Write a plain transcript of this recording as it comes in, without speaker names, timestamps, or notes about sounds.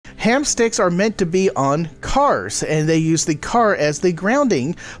HamSticks are meant to be on cars, and they use the car as the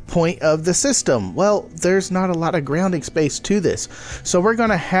grounding point of the system. Well, there's not a lot of grounding space to this, so we're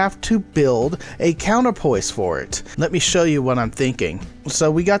going to have to build a counterpoise for it. Let me show you what I'm thinking. So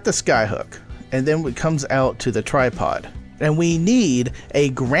we got the skyhook, and then it comes out to the tripod, and we need a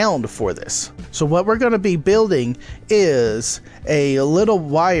ground for this. So what we're going to be building is a little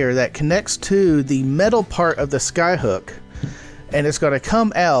wire that connects to the metal part of the skyhook, and it's going to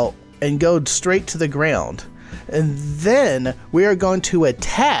come out and go straight to the ground. And then we are going to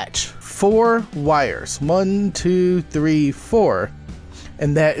attach 4 wires. 1, 2, 3, 4.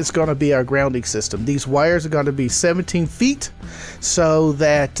 And that is going to be our grounding system. These wires are going to be 17 feet, so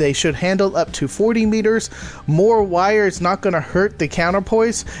that they should handle up to 40 meters. More wire is not going to hurt the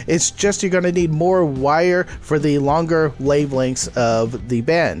counterpoise. It's just you're going to need more wire for the longer wavelengths of the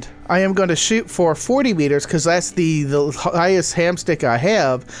band. I am going to shoot for 40 meters because that's the highest hamstick I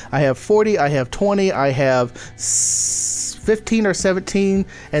have. I have 40, I have 20, I have 15 or 17,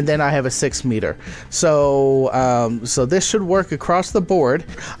 and then I have a 6 meter. So so this should work across the board.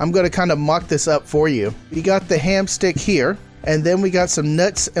 I'm going to kind of mock this up for you. You got the hamstick here, and then we got some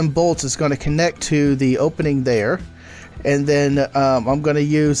nuts and bolts that's going to connect to the opening there. And then I'm going to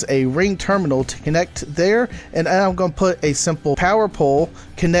use a ring terminal to connect there, and I'm going to put a simple power pole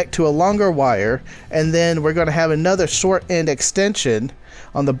connect to a longer wire, and then we're going to have another short end extension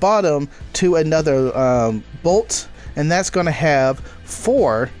on the bottom to another bolt, and that's going to have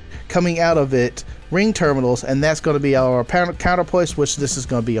 4 coming out of it ring terminals, and that's going to be our counterpoise, which this is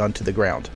going to be onto the ground.